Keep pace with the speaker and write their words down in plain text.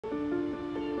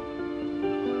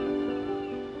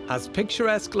As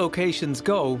picturesque locations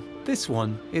go, this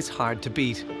one is hard to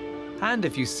beat. And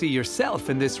if you see yourself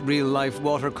in this real-life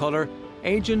watercolour,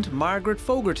 agent Margaret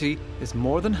Fogarty is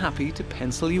more than happy to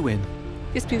pencil you in.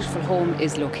 This beautiful home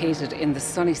is located in the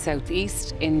sunny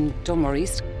southeast in Dunmore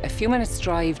East. A few minutes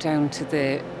drive down to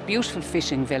the beautiful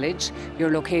fishing village. You're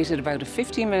located about a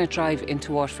 15-minute drive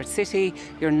into Waterford City.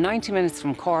 You're 90 minutes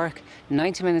from Cork,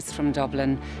 90 minutes from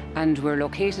Dublin, and we're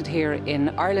located here in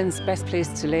Ireland's best place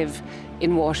to live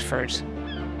in Waterford.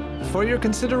 For your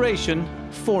consideration,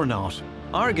 Forenaught,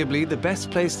 arguably the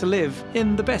best place to live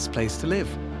in the best place to live.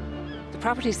 The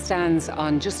property stands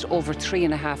on just over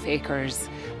 3.5 acres,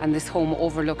 and this home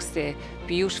overlooks the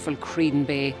beautiful Creedon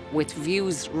Bay with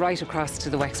views right across to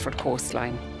the Wexford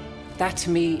coastline. That to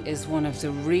me is one of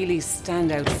the really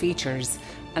standout features,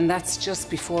 and that's just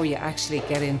before you actually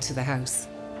get into the house.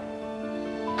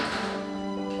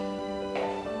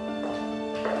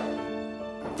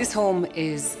 This home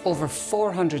is over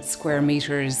 400 square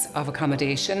metres of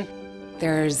accommodation.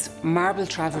 There's marble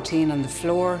travertine on the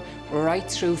floor, right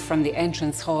through from the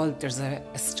entrance hall. There's a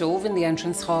stove in the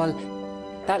entrance hall.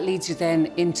 That leads you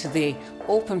then into the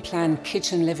open plan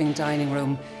kitchen, living, dining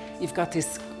room. You've got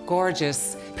this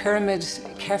gorgeous pyramid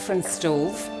Kefren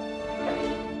stove.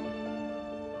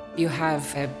 You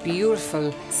have a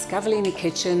beautiful Scavellini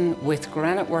kitchen with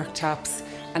granite worktops,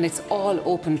 and it's all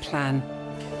open plan.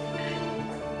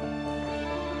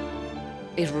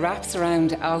 It wraps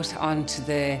around out onto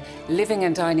the living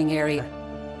and dining area.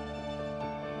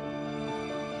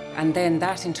 And then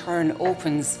that in turn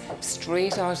opens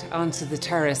straight out onto the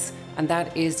terrace, and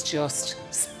that is just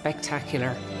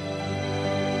spectacular.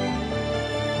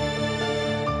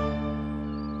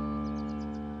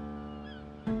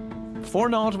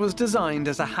 Forenaught was designed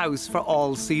as a house for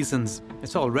all seasons.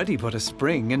 It's already put a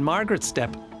spring in Margaret's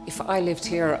step. If I lived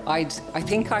here, I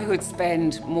think I would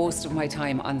spend most of my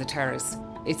time on the terrace.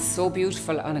 It's so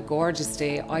beautiful on a gorgeous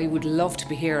day. I would love to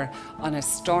be here on a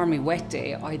stormy, wet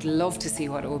day. I'd love to see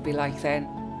what it would be like then.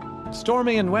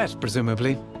 Stormy and wet,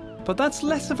 presumably. But that's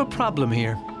less of a problem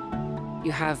here.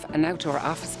 You have an outdoor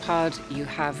office pod, you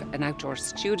have an outdoor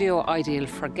studio, ideal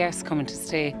for guests coming to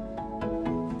stay.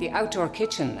 The outdoor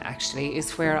kitchen, actually,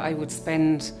 is where I would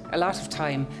spend a lot of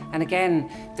time. And again,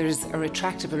 there's a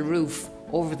retractable roof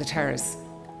over the terrace.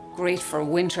 Great for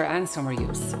winter and summer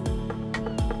use.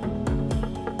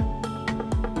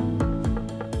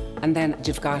 And then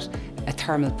you've got a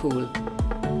thermal pool.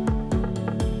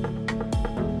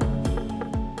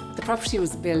 The property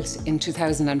was built in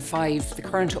 2005. The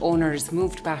current owners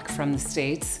moved back from the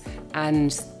States,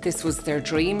 and this was their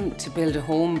dream, to build a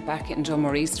home back in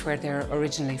Dunmore East, where they're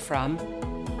originally from.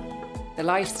 The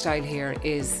lifestyle here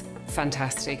is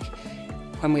fantastic.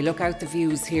 When we look out the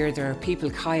views here, there are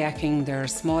people kayaking, there are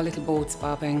small little boats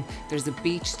bobbing, there's a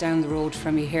beach down the road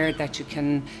from you here that you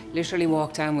can literally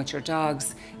walk down with your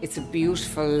dogs. It's a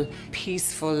beautiful,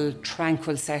 peaceful,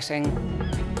 tranquil setting.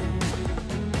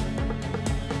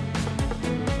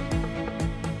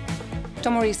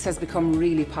 Dunmore East has become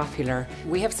really popular.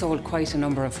 We have sold quite a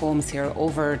number of homes here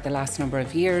over the last number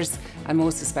of years, and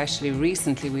most especially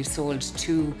recently we've sold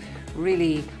 2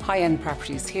 really high-end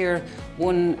properties here.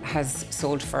 One has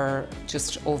sold for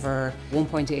just over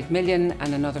 1.8 million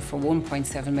and another for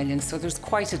 1.7 million. So there's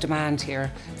quite a demand here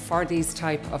for these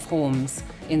type of homes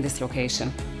in this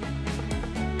location.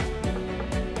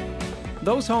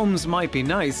 Those homes might be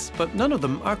nice, but none of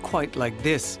them are quite like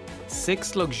this.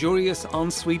 6 luxurious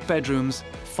ensuite bedrooms,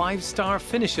 5-star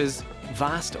finishes,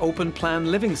 vast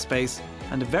open-plan living space,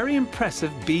 and a very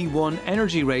impressive B1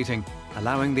 energy rating,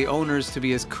 allowing the owners to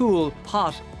be as cool,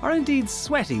 hot, or indeed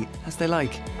sweaty as they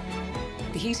like.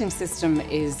 The heating system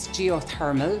is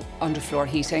geothermal underfloor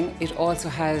heating. It also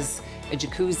has a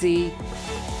jacuzzi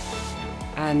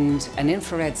and an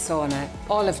infrared sauna.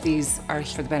 All of these are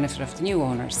for the benefit of the new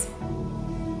owners.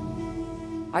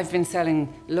 I've been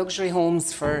selling luxury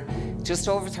homes for just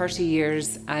over 30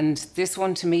 years, and this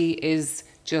one to me is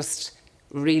just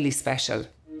really special.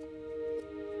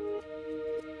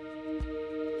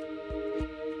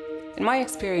 In my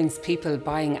experience, people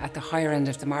buying at the higher end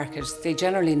of the market, they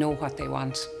generally know what they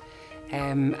want,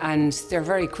 and they're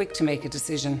very quick to make a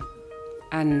decision.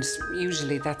 And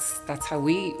usually that's how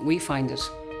we find it.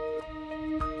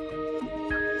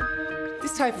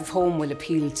 This type of home will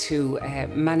appeal to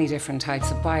many different types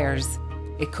of buyers.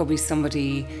 It could be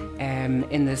somebody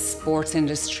in the sports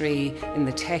industry, in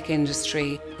the tech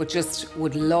industry, but just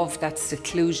would love that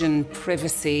seclusion,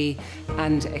 privacy,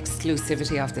 and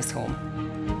exclusivity of this home.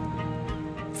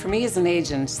 For me as an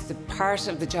agent, the part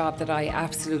of the job that I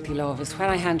absolutely love is when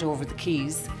I hand over the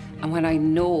keys And when I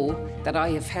know that I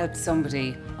have helped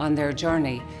somebody on their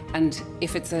journey, and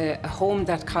if it's a home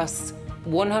that costs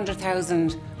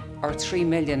 100,000 or 3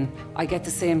 million, I get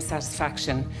the same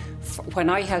satisfaction. When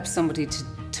I help somebody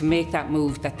to make that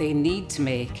move that they need to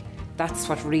make, that's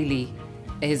what really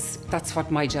is, that's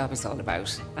what my job is all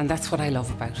about. And that's what I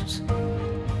love about it.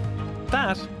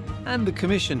 That and the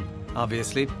commission,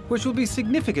 obviously, which will be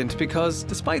significant because,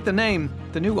 despite the name,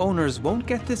 the new owners won't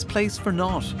get this place for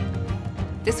naught.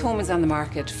 This home is on the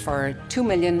market for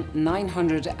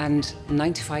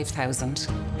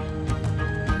 2,995,000.